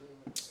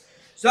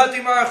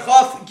Zati Mar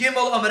Chaf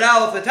Gimel Amar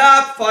Aleph at the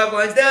top, 5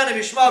 lines down. Rabbi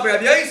Shmuel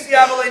Rabbi Yosi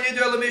Avalei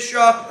Nidr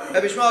LeMishra.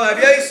 Rabbi Shmuel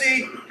Rabbi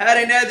Yosi had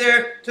a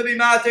neder to be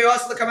matir.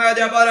 Asla Kamar the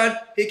Rabbanan.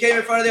 He came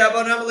in front of the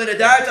Rabbanan. Amalei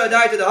Nedarta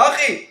Adarta the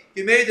Hachi.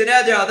 You made the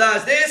neder. How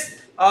does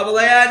this?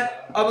 Amalean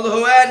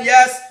Amalehuan.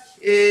 Yes.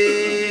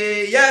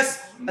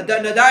 Yes.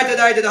 Nedarta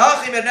Adarta the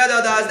Hachi. Made neder.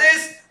 How does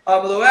this?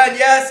 Amalehuan.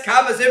 Yes.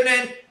 Kama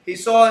Zivnin. He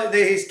saw.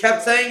 He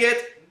kept saying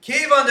it.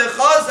 Kivan the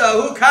Chaza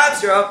Hu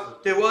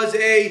Katzra. There was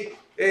a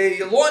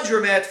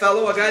laundromat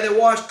fellow, a guy that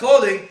washed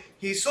clothing.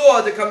 He saw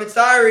the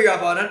Kamitzari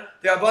Rabbanan.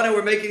 The Rabbanan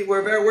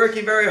were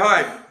working very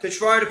hard to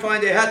try to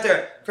find a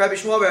heter for Rabbi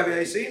Shmuel Rabbi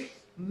Yosi.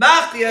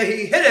 Machtia,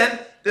 he hit him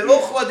the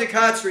Uchla de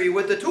Katzri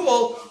with the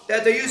tool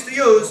that they used to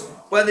use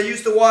when they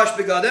used to wash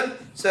begadim.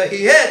 So he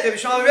hit Rabbi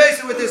Shmuel Rabbi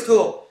Yosi with this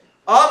tool.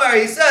 Amar,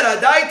 he said,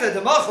 Adaita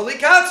de Machali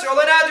Katzer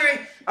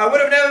Olenadri. I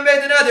would have never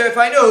made the nether if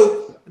I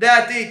knew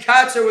that the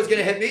Katzer was going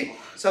to hit me.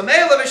 So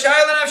Meila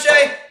B'Shayla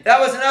Nafshay, that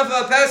was enough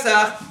of a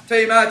Pesach to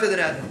him out to the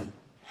nether.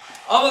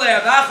 Amalei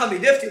Avacha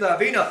Midifti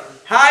Lavina.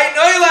 Hi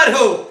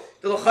Noiladhu.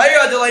 The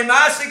L'chayra de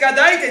Leimasik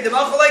Adaite, the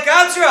Machalei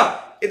Katzra.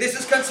 If this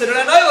is considered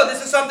a Noila,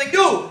 this is something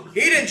new.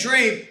 He didn't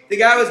dream the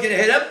guy was going to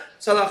hit him.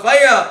 So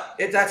L'chayra,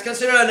 if that's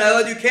considered a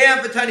Noila, you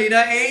can't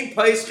V'tanina Ein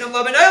Paischim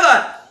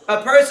Labenayla.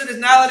 A person is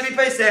not allowed to be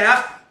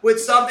Pesach with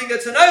something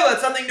that's a Noila,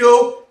 something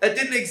new that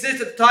didn't exist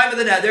at the time of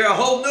the nether, a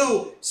whole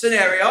new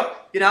scenario.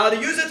 You're not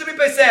allowed to use it to be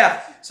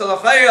Pesach. So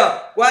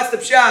l'chayra, what's the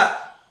pshat?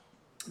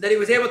 That he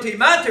was able to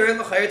imanter and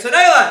l'chayra it's a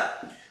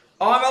neilad.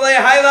 Amalei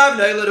haylav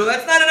neiladu.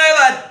 That's not a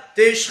neilad.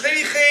 De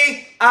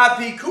shchichi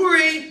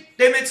apikuri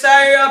de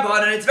mitzayir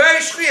rabbanan. And it's very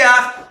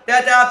shchiach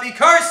that the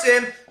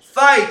apikarsim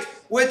fight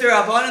with the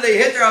rabbanan. They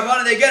hit the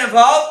rabbanan. They get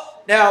involved.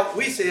 Now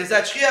we say, is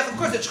that shchiach? Of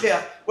course it's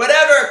shchiach.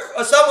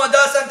 Whenever someone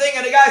does something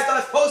and the guy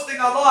starts posting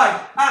online,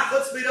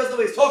 chutzpah, doesn't know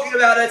what he's talking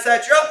about,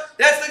 etc.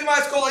 That's the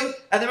Gemara's calling,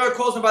 and the Gemara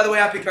calls him, by the way,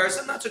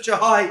 apikarsim. Not such a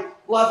high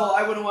level,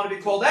 I wouldn't want to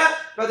be called that.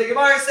 But the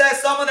Gemara says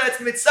someone that's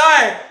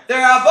mitzayir,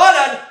 they're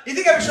abanan. You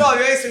think Rabbi Shmuel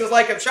Rabbi was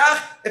like Abshach?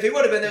 If he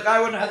would have been, the guy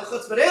wouldn't have had the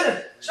chutzpah in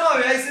him. Shmuel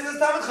Rabbi was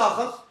Talmid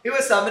Chacham. He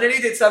was someone and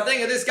he did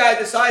something, and this guy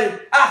decided,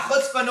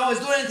 chutzpah, no one's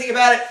doing anything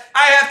about it.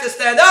 I have to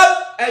stand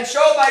up and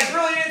show my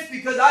brilliance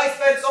because I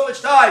spent so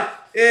much time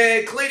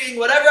cleaning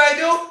whatever I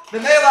do. The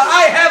Mela,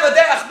 I have a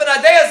day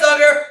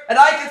zager, and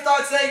I can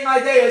start saying my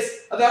days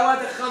about what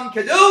the Chum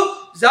can do.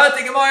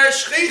 Zati Gemara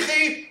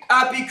Shchichi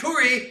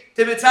Apikuri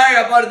to Mitzayir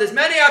Rabbanan. There's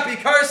many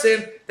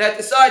Apikarsim that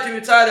decide to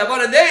Mitzayir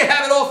Rabbanan. They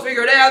have it all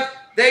figured out.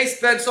 They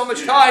spend so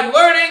much time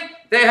learning.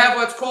 They have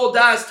what's called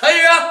Das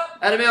Torah,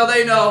 and the Mela,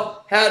 they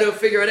know how to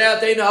figure it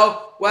out. They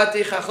know what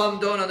the Chacham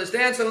don't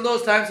understand. So in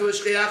those times it was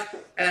Shchiach,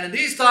 and in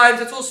these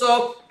times it's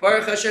also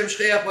Baruch Hashem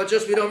Shchiach, but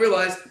just we don't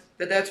realize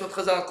that that's what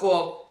Chazal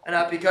call an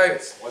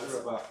apikaris. Why did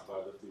Rabbi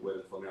if he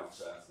waited until now to ask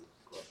the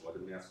question? Why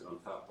didn't he ask it on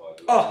top?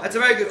 Oh, that's a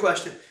very good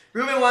question.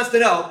 Reuben wants to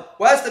know,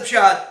 what's the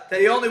pshat that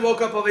he only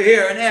woke up over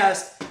here and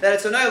asked that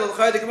it's a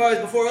Naila? The Gemara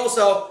before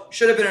also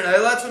should have been a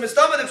Naila. That's what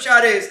Mistama the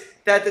pshat is,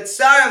 that the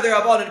tsar of the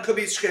Rabbanan could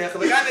be shchich. If a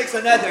guy makes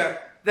a nether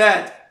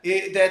that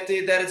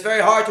it's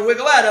very hard to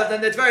wiggle out of,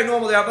 then it's very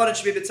normal the Rabbanan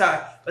should be the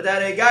tsar. But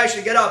that a guy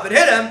should get up and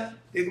hit him,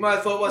 the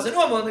Gemara thought wasn't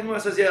normal, and the Gemara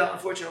says, yeah,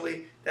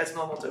 unfortunately, that's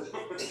normal too.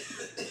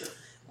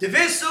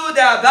 Devisu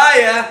da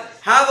Abaya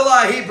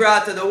Havala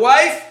Hibrata. The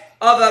wife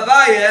of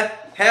Abaya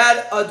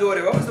had a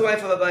daughter. What was the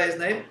wife of Abaya's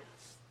name?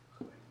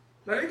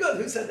 Very good.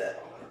 Who said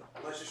that?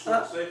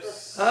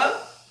 Huh?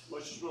 Who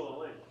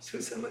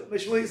said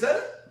Mishmul? You said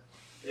it?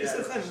 Yeah.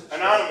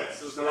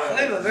 Anonymous.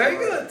 Chayma. Very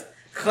good.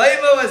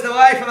 Chayma was the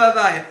wife of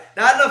Abaya.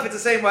 Now I don't know if it's the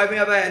same wife.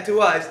 Abaya had two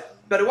wives,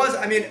 but it was.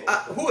 I mean,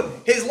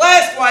 his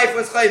last wife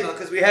was Chayma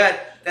because we had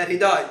that he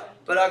died.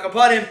 But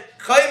upon him,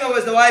 Chayma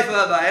was the wife of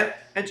Abaya.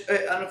 And I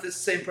don't know if it's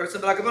the same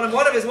person, but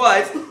one of his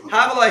wives,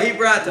 Havala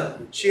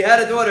Hibrata, she had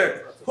a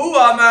daughter. Hu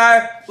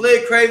Amar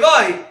Li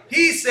Krevai.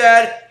 He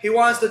said he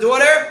wants the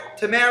daughter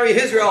to marry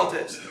his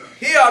relatives.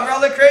 He Amar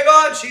Li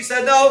Krevai. She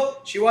said no,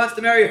 she wants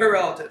to marry her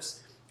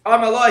relatives.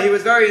 Amar La, he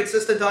was very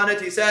insistent on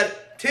it. He said,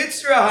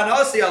 Titzra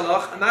Hanasi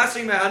Alach, I'm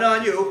asking my Hana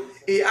on you,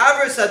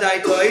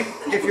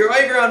 if you're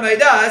over on my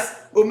das,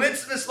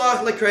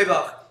 Umitzvislach Li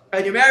Krevach,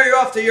 and you marry her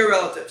off to your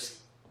relatives.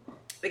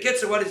 The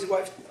kids are, what is his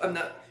wife? I'm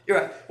not. You're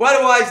right. What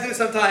do wives do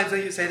sometimes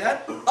when you say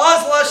that?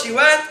 Asla, she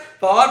went,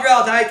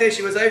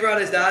 she was over on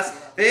his das,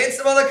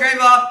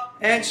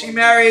 and she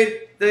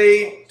married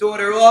the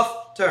daughter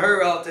off to her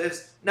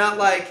relatives, not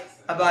like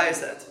Abaya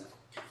said.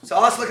 So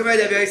Asla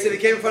he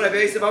came in front of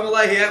Yosef,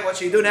 Amalei, what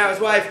she do now, his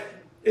wife,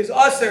 is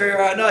usher,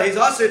 no, he's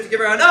usher to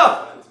give her a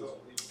no.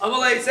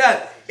 Amalei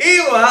said,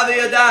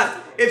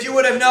 if you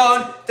would have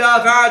known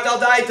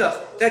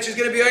that she's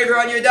going to be over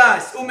on your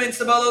das,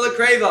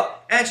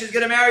 and she's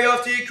going to marry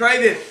off to your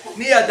craving,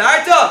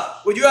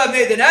 would you have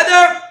made the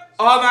nether?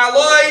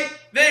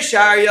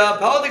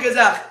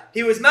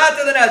 He was mad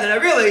to the nether. Now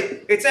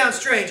really, it sounds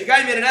strange. A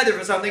guy made a nether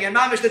for something, and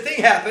mamish, the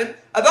thing happened.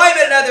 Abai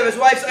made a nether, his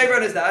wife's over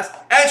on his das,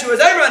 and she was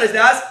over on his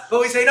das, but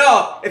we say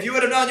no, if you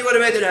would have known, you would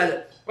have made the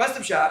nether. What's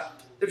the pshat?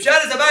 The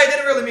pshat is Abai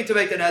didn't really mean to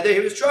make the nether. He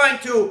was trying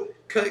to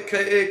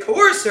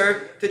coerce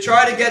her to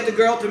try to get the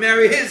girl to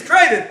marry his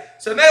craven.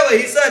 So Mele,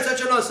 he said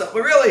such a nusach,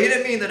 but really he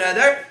didn't mean the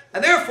neder,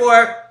 and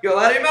therefore you're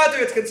allowed to be matter.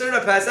 It's considered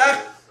a Pesach,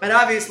 and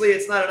obviously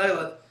it's not an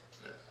island.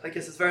 I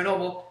guess it's very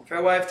normal for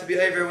a wife to be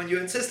over when you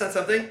insist on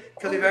something. It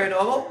can be very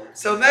normal.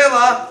 So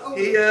Mela,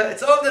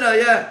 it's Omdana,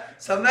 yeah.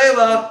 So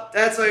Mela,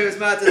 that's why he was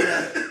matter.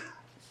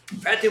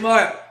 Could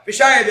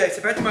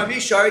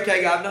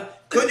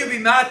you be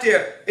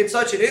matir in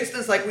such an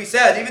instance, like we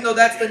said, even though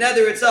that's the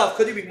nether itself?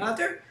 Could you be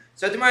matir?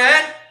 So there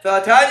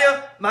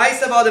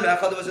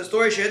was a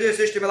story.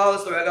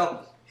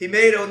 He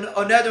made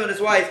a nether on his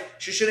wife.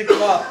 She shouldn't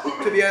go up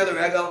to be able to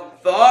regal.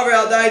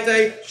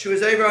 She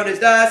was over on his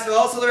das,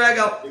 also the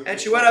regal, and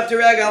she went up to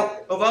regal.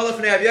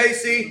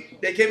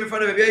 They came in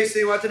front of Rabbi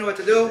Yossi, wanted to know what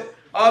to do.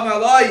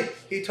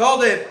 He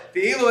told him,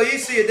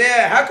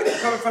 how could you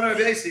come in front of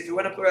Rabbi Yossi if you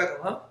went up to regal?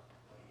 Huh?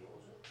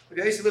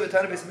 Rabbi Yossi live in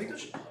Tana Beis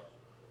Hamikdash?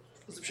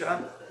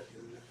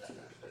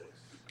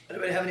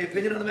 Anybody have any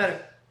opinion on the matter?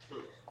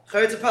 He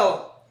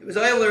was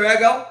able to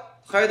regal.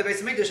 The Beis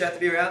Hamikdash had to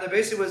be around. The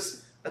Beis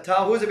was who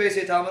was the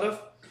Beis Talmud of?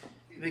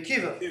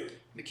 Mekiva.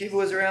 Mekiva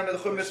was around by the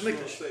Churban Beis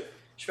Hamikdash.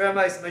 Shver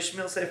Ma'isa, my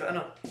Shmuel Sefer. I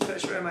know.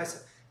 Shver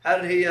Ma'isa. How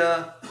did he?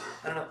 I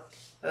don't know.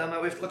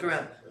 We have to look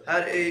around.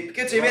 He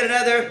made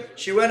another.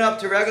 She went up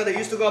to regal. They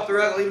used to go up to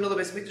regal even though the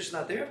Beis Hamikdash is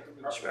not there.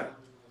 Shver.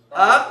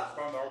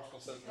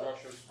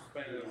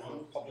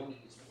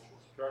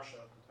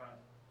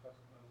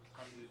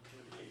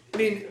 I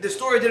mean, the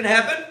story didn't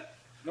happen.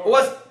 No, it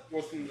wasn't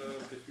in the Beis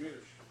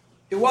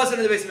It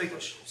wasn't in the Beis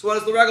Hamikdash. So what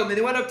does the regal mean?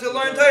 They went up to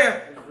learn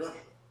Torah,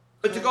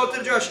 but to go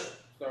to the drasha.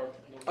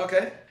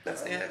 Okay,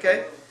 that's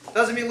okay.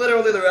 Doesn't mean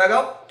literally the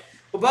regal.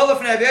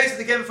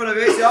 They came in front of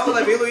Yossi.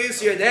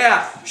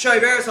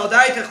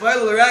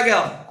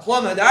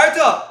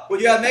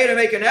 Would you have made her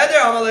make a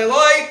neder?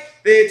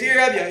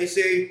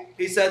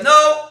 He said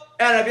no,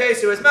 and Rabbi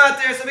Yossi was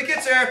matir. So the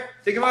Kitzer,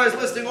 the Gemara is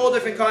listing all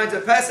different kinds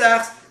of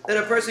Pesachs that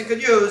a person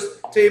could use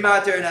to be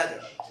matir and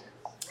neder.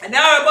 And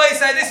now Rabbi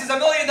said, this is $1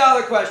 million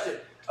question.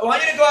 I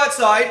want you to go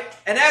outside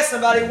and ask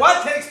somebody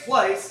what takes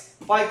place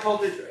by Kol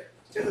Nidre.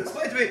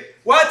 Explain to me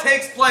what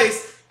takes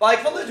place by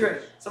Kol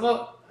Nidre. It's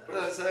the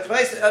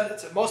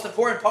most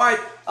important part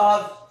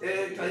of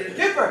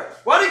Kippur.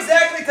 What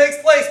exactly takes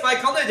place by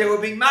Kol Nidre? We're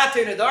being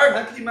matir Nedarim.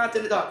 How can you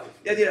matir Nedarim?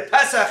 You need a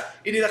Pesach,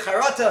 you need a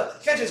Charata.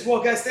 You can't just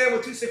walk out there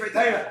with 2 Sefer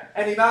Torah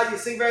and you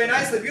sing very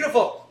nicely,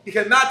 beautiful. You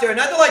can matir and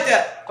nothing like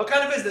that. What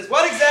kind of business?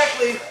 What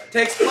exactly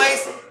takes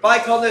place by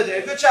Kol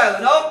Nidre? Good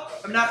child, no?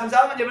 I'm not comes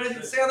out. You have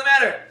anything to say on the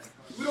matter?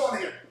 We don't want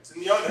to hear. It's in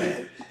the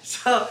other.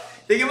 So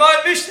the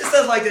Gemara Mishnah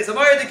says like this.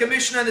 Amar the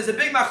Commissioner, and there's a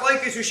big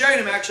machlekes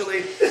Rishonim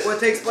actually. What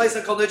takes place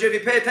in Kol Nidre? If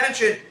you pay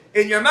attention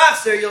in your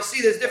master, you'll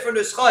see there's different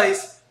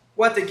uschais.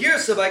 What the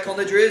girsa by Kol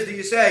Nidre is? Do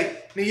you say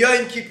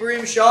Miyayim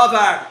Kippurim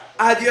Shavar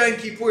Ad Yom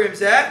Kippurim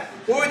Zeh,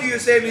 or do you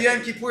say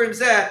Miyayim Kippurim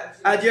Zeh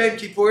Ad Yom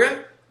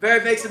Kippurim?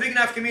 It makes a big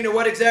nafkamina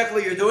what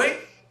exactly you're doing.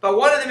 But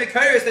one of the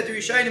mekayos that the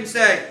Rishonim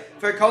say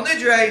for Kol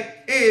Nidre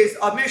is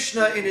a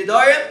Mishnah in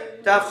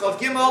Nedarim Daf Chav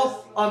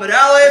Gimel Amud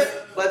Aleph.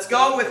 Let's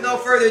go with no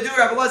further ado.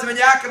 Rabbi Elazar ben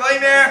Yaakov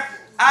Omer,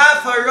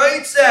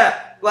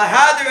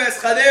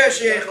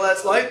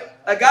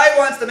 a guy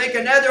wants to make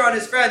a neder on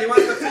his friend. He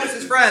wants to force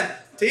his friend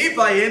to eat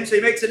by him, so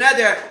he makes a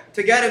neder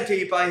to get him to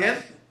eat by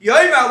him.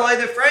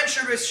 The friend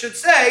should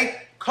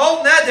say,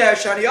 Kol neder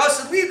shani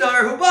yasud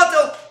lidar hu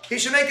batel. He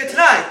should make it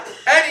tonight.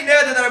 Any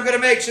neder that I'm going to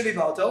make should be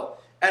batel.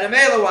 And a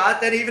melawat,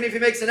 then even if he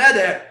makes a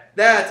neder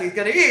that he's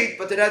going to eat,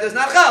 but the neder is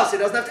not chal, so he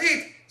doesn't have to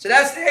eat. So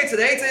that's the eitzah.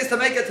 The eitzah is to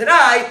make it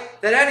tonight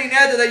that any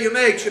neder that you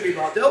make should be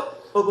batil.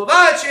 You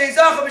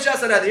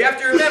have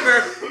to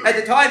remember at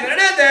the time in a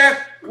neder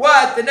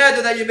what the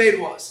neder that you made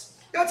was.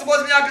 A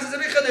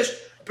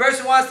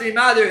person wants to be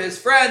mother his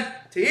friend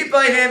to eat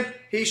by him.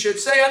 He should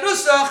say a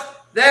nusach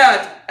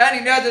that any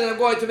neder that I'm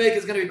going to make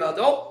is going to be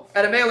batil.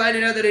 And a male any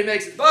neder that he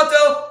makes is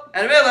batil.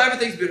 And a male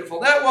everything's beautiful.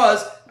 That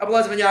was Rabbi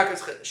Elazar ben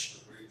Yaakov's chiddush.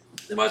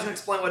 The Gemara is going to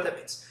explain what that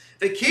means.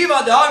 If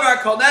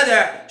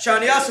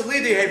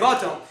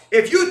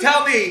you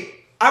tell me,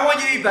 I want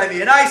you to eat by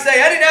me, and I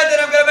say, any net that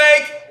I'm going to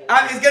make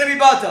is going to be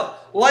batal.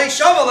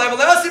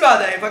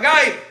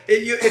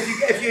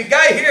 If your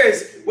guy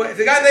hears, if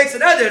the guy makes a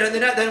nether,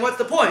 then what's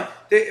the point?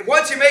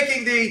 Once you're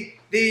making the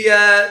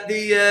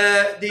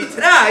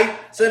tanai,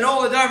 so then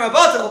all the dharma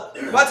batal,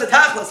 what's a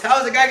tachlis? How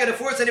is a guy going to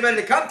force anybody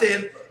to come to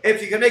him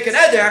if you can make a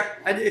nether,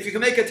 and if you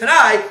can make a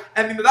tanai,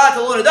 and be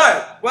batal on a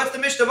dar? What's the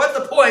Mishnah? What's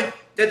the point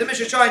that the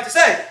Mishnah is trying to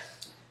say?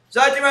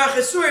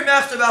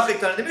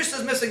 The Mishnah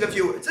is missing a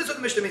few words. This is what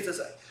the Mishnah means to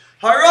say.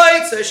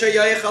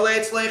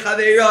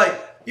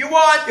 You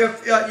want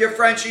your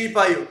friend to eat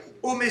by you.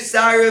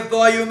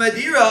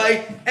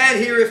 And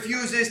he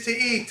refuses to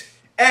eat.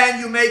 And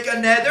you make a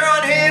neder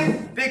on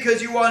him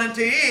because you want him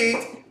to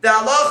eat. The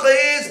halacha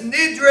is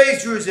nidrei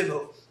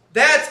zruzimu.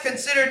 That's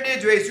considered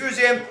nidrei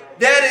zruzim.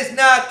 That is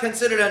not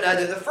considered a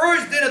neder. The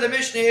first din of the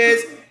Mishnah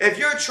is if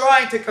you're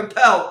trying to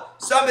compel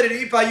somebody to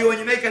eat by you and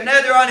you make a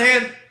neder on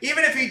him,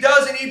 even if he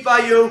doesn't eat by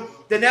you,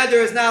 the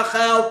neder is not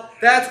chal.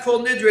 That's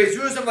called nidrei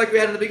zruzim, like we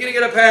had in the beginning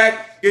of the parak.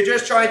 You're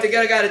just trying to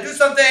get a guy to do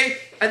something.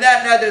 and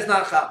that neder is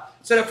not chal.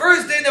 So the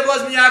first din that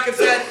Blazman Yaakov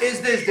said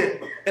is this din.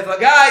 If a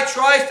guy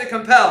tries to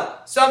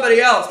compel somebody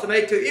else to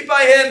eat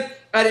by him,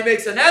 and he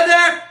makes a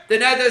neder, the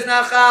neder is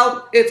not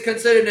chal, it's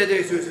considered neder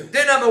yisuzim.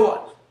 Din number 1.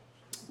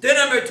 Din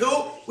number 2,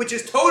 which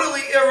is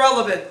totally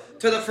irrelevant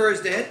to the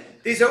first din.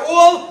 These are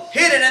all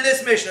hidden in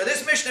this Mishnah.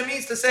 This Mishnah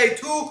means to say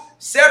 2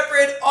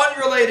 separate,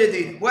 unrelated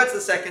din. What's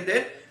the second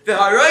din? A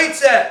guy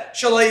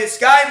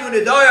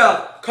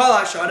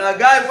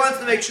wants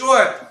to make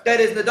sure that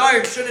his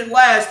nedarim shouldn't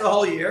last the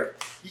whole year.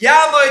 He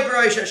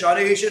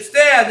should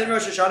stand in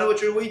Rosh Hashanah,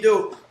 which we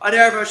do on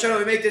Erev Rosh Hashanah.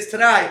 We make this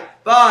tonight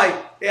by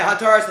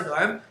Hataras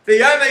Nedarim.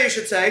 You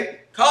should say,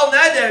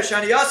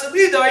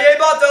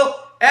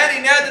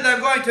 any neder that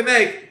I'm going to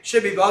make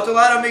should be batal.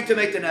 I don't mean to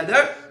make the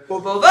neder.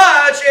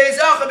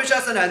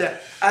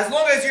 As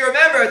long as you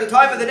remember at the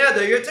time of the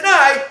neder, you're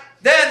tonight,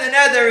 then the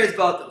neder is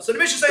batal. So the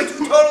Mishnah is saying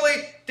 2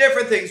 totally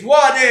different things.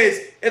 One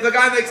is, if a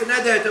guy makes a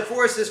neder to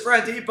force his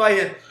friend to eat by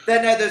him,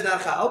 then neder is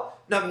not chal.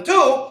 Number 2,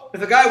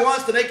 if a guy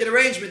wants to make an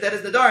arrangement that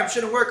his nedarim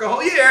shouldn't work a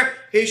whole year,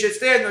 he should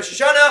stand Rosh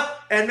Hashanah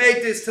and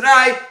make this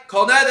tonight,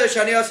 kol neder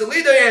shani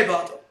asalido yeh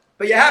batal.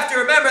 But you have to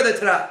remember the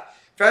tonight.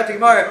 Remember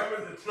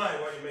the tonight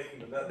while you're making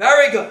the neder.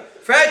 Very good.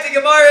 Frat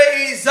Gemara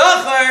is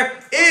zachar.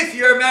 If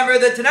you remember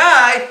the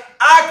Tanai,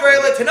 akrei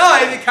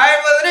letanai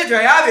v'kayim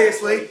le'nidrei.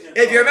 Obviously,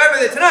 if you remember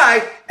the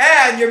Tanai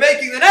and you're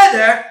making the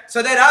neder,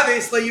 so then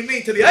obviously you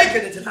mean to be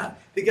aikar the Tanai,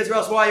 because or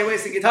else why are you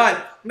wasting your time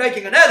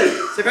making a neder?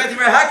 So Frat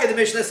Gemara, how could the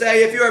Mishnah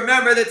say if you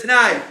remember the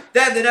Tanai,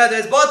 then the neder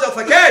is batal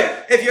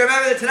fakir? If you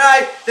remember the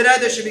Tanai, the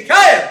neder should be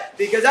kayim,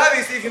 because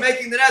obviously if you're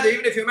making the neder,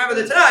 even if you remember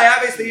the Tanai,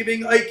 obviously you're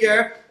being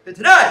aikar the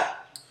Tanai.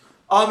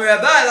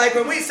 Like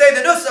when we say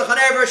the nusach on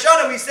Erev Rosh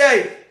Hashanah, we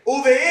say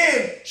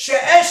uveim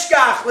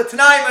she'eshkach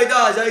l'tanai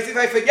ma'idaz. If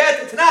I forget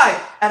the tanai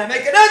and I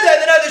make a neder,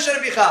 the neder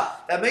shouldn't be chal.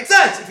 That makes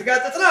sense. If you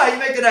forget the tanai, you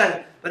make the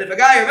neder. But if a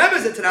guy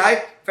remembers the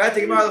tanai, Frat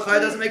Gemara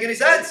l'chayah doesn't make any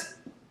sense.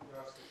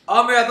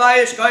 Amr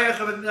Abaye shkayach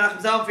v'menachem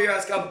zalm for your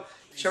askam.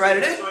 Should I write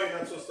it in? Sorry,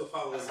 not supposed to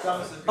follow this.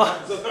 So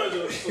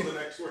the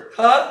next word.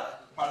 Huh?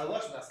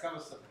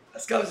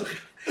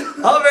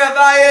 Amr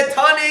Abaye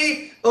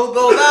Tani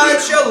u'bolvad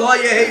shelo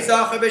yehi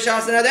zachar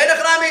b'shas neder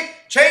nechnami.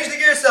 Change the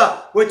girsa.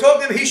 We're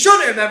talking he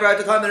shouldn't remember at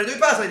the time of the neder.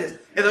 Pass like this.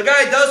 If a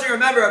guy doesn't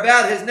remember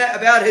about his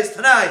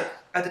tanai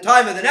at the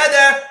time of the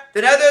neder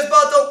is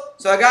batal.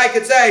 So a guy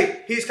could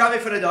say he's coming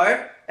for the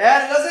neder,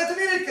 and he doesn't have to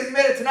mean it because he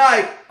made it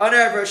tonight on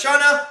Erev Rosh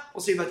Hashanah.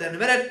 We'll see about that in a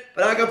minute.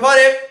 But I'm gonna put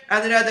him,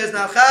 and the neder is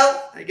not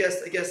chal. I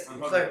guess.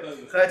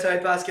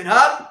 Paskin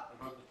ha.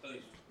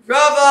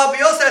 Rava, but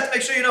you also have to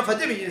make sure you don't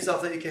fadimi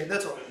yourself that you came.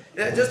 That's all.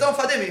 Just don't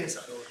fadimi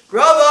yourself.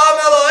 Rava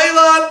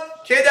Meloilam.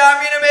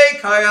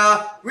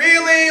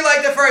 Really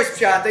like the first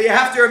shot that you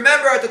have to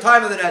remember at the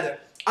time of the neder.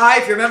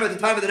 If you remember at the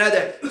time of the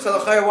neder, so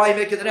why are you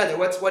making the neder?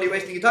 What are you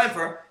wasting your time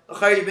for?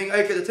 You're being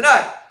aikar the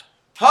tonight.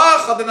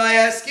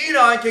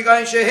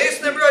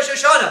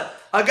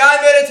 A guy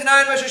made a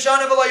tonight in Rosh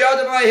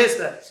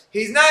Hashanah.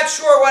 He's not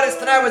sure what his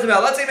tonight was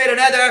about. Let's say he made a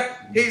neder.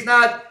 He's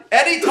not.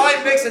 Any time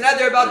he makes a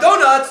neder about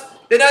donuts,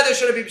 the neder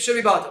should be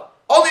batal.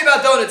 Only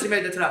about donuts he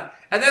made the tonight.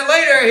 And then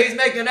later he's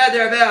making a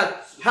neder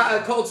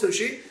about cold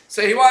sushi.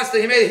 So he doesn't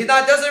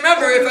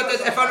remember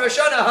if on Rosh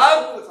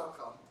Hashanah,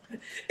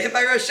 if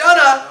on Rosh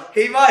Hashanah,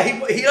 he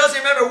doesn't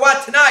remember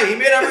what tonight he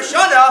made on Rosh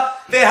Hashanah,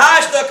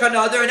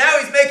 and now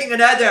he's making a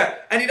neder,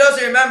 and he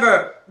doesn't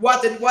remember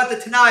what the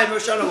tonight in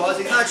Rosh Hashanah was.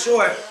 He's not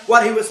sure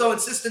what he was so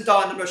insistent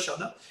on in Rosh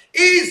Hashanah.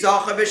 If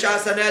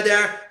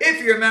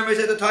he remembers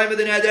at the time of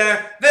the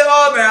neder,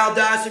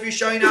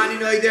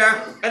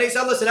 and he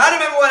said, listen, I don't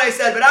remember what I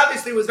said, but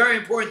obviously it was very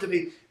important to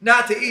me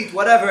not to eat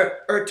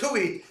whatever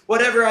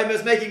I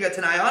was making a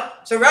tanai on.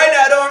 So right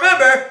now I don't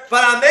remember,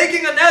 but I'm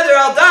making a neder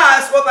al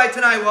das what my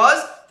tanai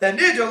was. Then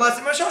nidra less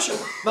than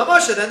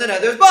Mamasha, then the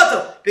neder is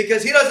batal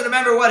because he doesn't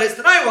remember what his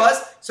tanai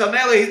was. So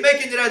mainly he's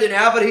making the neder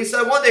now, but he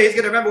said one day he's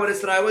going to remember what his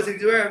tanai was. And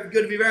he's going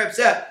to be very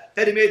upset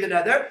that he made the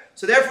neder.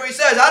 So therefore he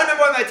says, I don't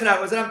remember what my tanai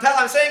was, and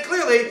I'm saying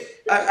clearly,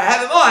 I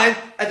have in mind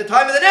at the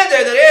time of the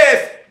neder that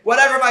if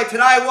whatever my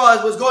tanai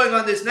was going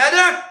on this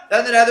neder,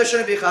 then the neder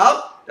shouldn't be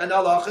chal. Then the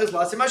halacha is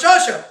lasim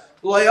mashasha.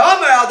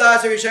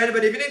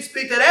 But if he didn't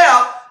speak that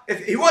out,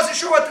 if he wasn't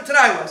sure what the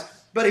tanai was,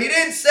 but he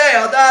didn't say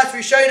al das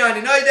rishayna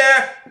ani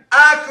neder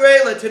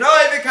akrei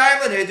letanai v'kayim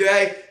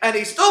lenidrei, and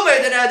he still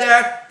made the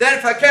neder, then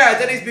fakir,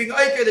 then he's being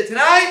oiker the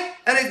tanai,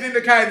 and he's being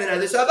v'kayim the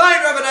neder. So Abai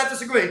and Rava not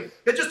disagreeing.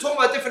 They're just talking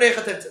about different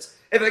echatimtzes.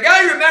 If a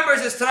guy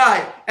remembers his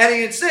tanai and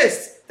he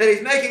insists that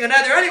he's making a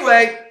neder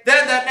anyway,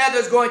 then that neder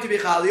is going to be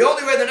chal. The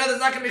only way the neder is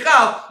not going to be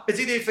chal is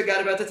either he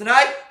forgot about the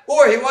tanai,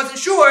 or he wasn't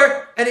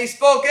sure and he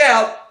spoke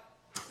out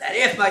that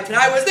if my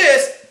tanai was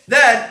this,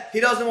 then he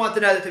doesn't want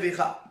the neder to be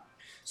chal.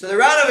 So the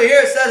round over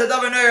here says a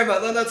davar neir,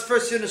 but let's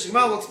first see in the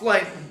Shema. We'll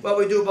explain what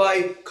we do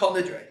by kol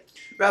nidrei.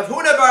 Rav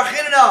Huna bar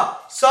Chinna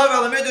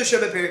savar l'midu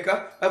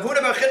shebepirka. Rav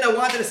Huna bar Chinna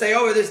wanted to say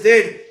over this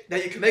din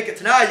that you can make a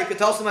tanai, you can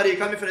tell somebody you're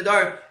coming for the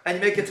dar and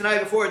you make a tanai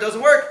before it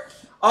doesn't work.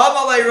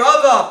 Amalei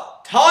Rava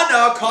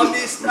Tana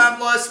kamistam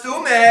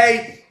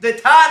lastume. The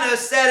Tana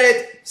said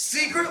it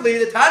secretly.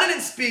 The Tana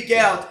didn't speak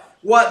out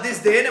what this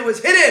din. It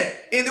was hidden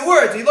in the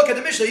words. You look at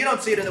the Mishnah, you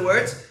don't see it in the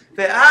words.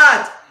 Why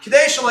did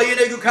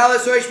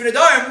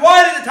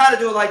the Tana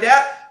do it like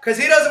that? Because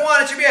he doesn't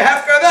want it to be a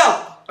half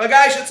gravel. A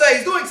guy should say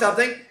he's doing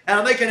something, and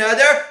I'll make an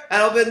neder,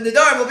 and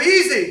Nedarim will be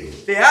easy.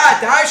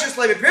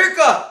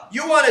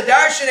 You want to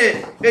darshan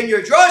it in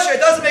your drasha, it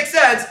doesn't make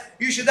sense.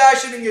 You should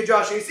darshan it in your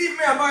drasha. You see from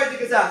here, Amar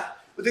Dikazah.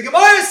 But the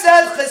Gemara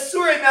says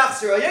chesuri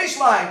machsira. Yesh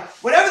line.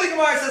 Whenever the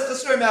Gemara says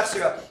chesuri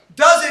machsira,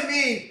 doesn't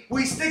mean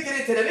we stick it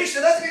into the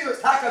Mishnah. Doesn't mean it was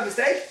taka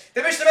mistake.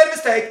 The Mishnah made a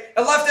mistake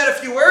and left out a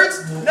few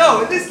words.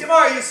 No, in this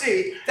Gemara you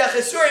see that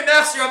chesuri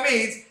machsira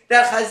means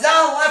that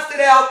Chazal left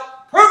it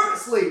out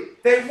purposely.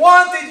 They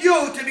wanted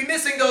you to be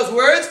missing those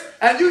words,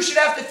 and you should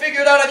have to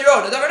figure it out on your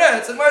own.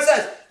 It's in where it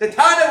says the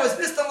Tana was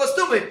mistam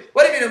lastumi.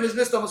 What do you mean it was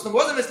mistam lastumi?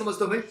 Wasn't mistam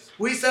lastumi?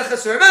 We said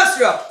chesur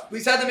masra. We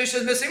said the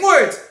Mishnah is missing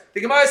words. The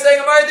Gemara is saying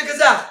Amar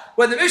Dikazah.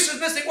 When the Mishnah is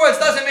missing words,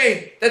 doesn't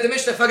mean that the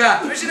Mishnah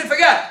forgot. The Mishnah didn't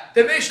forget.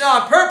 The Mishnah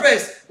on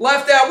purpose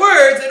left out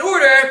words in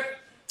order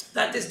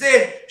that this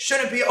din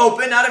shouldn't be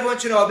open. Not everyone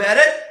should know about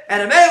it.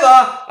 And a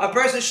mela, a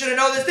person shouldn't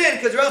know this din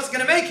because or else it's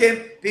going to make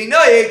him be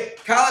noyig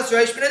kalas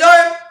reish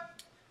b'nedarim.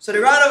 So the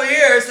Ran over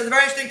here says a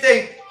very interesting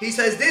thing. He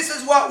says this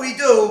is what we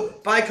do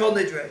by Kol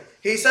Nidre.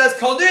 He says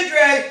Kol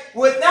Nidre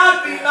would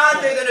not be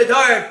matter than a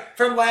Nedarim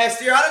from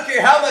last year. I don't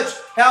care how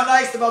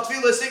nice the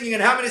Baltfila is singing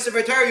and how many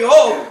Sefer Torah you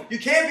hold. You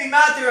can't be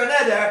matter a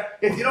Neder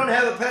if you don't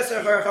have a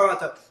Pesach or a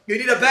Charata. You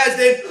need a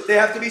Bezdin. They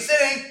have to be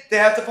sitting. They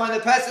have to find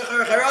a Pesach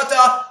or a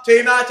Charata to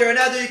be matter a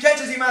Neder. You can't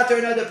just be matter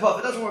a Neder puff.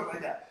 It doesn't work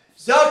like that.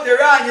 Zok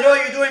Deran, you know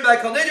what you're doing by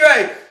Kol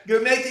Nidre?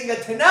 You're making a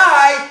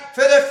Tanai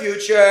for the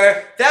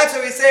future. That's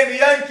what we say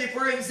Yom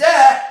Kippurim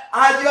Zeh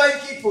Ad Yom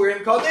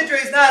Kippurim. Kol Nidre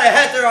is not a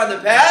heter on the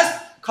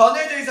past. Kol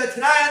Nidre is a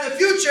Tanai on the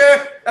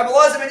future. Rabbi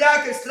Elazar ben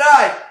Yaakov's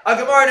Tanai. A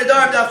Gemara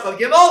Nedarim Daf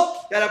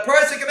Gimel. That a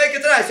person can make a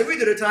Tanai. So we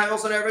do the Tanai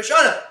also in Erev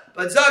Hashanah.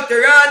 But Zok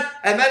Deran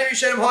and many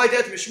Rishonim hold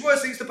that Mishmur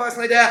things to pass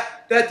like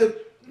that. That the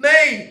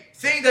main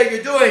thing that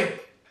you're doing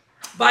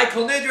by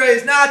Kol Nidre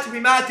is not to be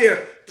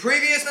matir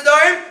previous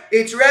Nedarim,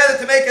 it's rather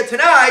to make a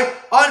Tanai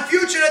on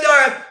future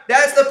Nedarim.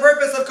 That's the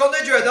purpose of Kol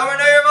Nidre. Don't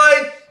know your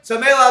mind. So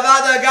Mela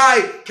Avada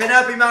guy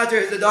cannot be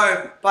matir his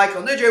Nedarim by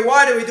Kol Nidre.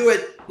 Why do we do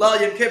it?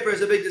 Lal Yom Kippur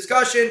is a big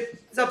discussion.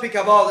 It's not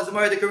Pikaval. There's a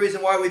more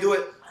reason why we do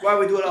it. Why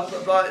we do it on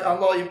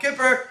Lal Yom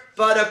Kippur.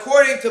 But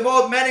according to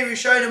most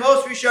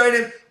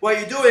Rishonim, what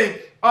you're doing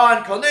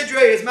on Kol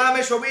Nidre is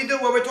mamish what we do.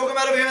 What we're talking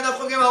about over here in Daf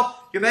Gimel.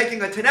 You're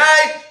making a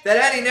Tanai that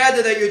any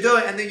neder that you're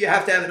doing, and then you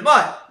have to have it in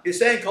mind. You're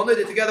saying Kol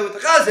Nidre together with the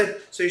Chazan,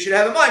 so you should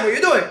have in mind what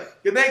you're doing.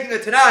 You're making a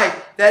Tanai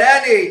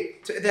that any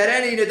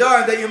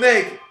nedarim that you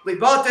make,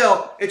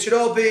 libatel, it should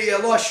all be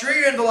lo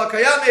shriyin v'lo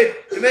kayamid.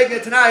 You're making a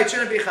Tanai, it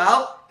shouldn't be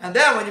chal. And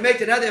then when you make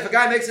the neder, if a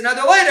guy makes a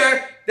neder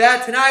later,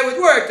 that Tanai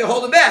would work to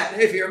hold him back.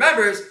 And if he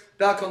remembers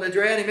about Kol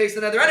Nidre and he makes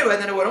the neder anyway,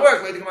 then it wouldn't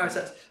work, like the Gemara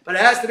says. But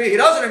it has to be he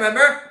doesn't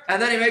remember,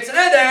 and then he makes an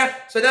neder,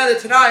 so then the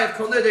Tanai of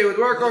Kol Nidre would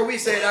work, or we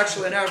say it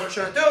actually in Erev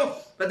Hashanah too,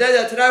 but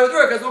then the Tanai would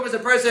work as long as the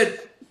person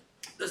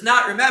does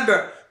not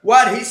remember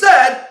what he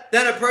said,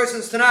 then a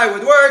person's Tanai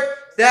would work.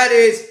 That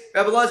is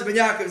Rabbi Elazar ben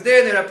Yaakov's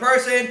din, that a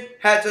person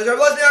had to. Rabbi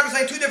Elazar ben Yaakov is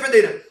saying two different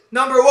dinim.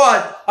 Number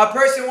one, a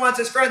person wants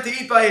his friend to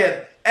eat by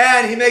him,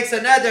 and he makes a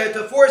neder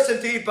to force him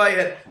to eat by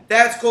him.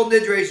 That's called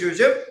Nidrei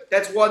Zuzim.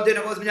 That's one din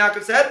Rabbi Elazar ben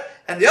Yaakov said.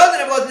 And the other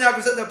din Rabbi Elazar ben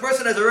Yaakov said that a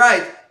person has a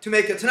right to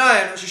make a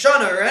Tanai on Rosh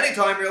Hashanah or any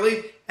time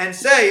really, and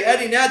say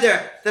any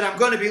neder that I'm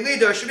going to be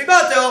leader should be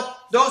batel.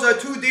 Those are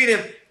two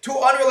dinim, two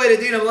unrelated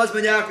dinim Rabbi Elazar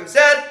ben Yaakov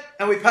said.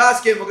 And we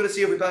pass him. We're going to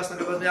see if we pass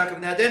like Rabbi Yaakov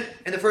in that din,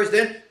 in the first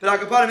din. But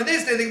Akapanim in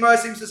this din, the Gemara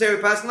seems to say we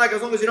pass like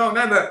as long as you don't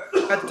remember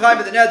at the time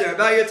of the neder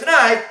about your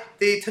Tanai,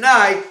 the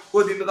Tanai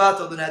would be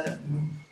mevatel the neder.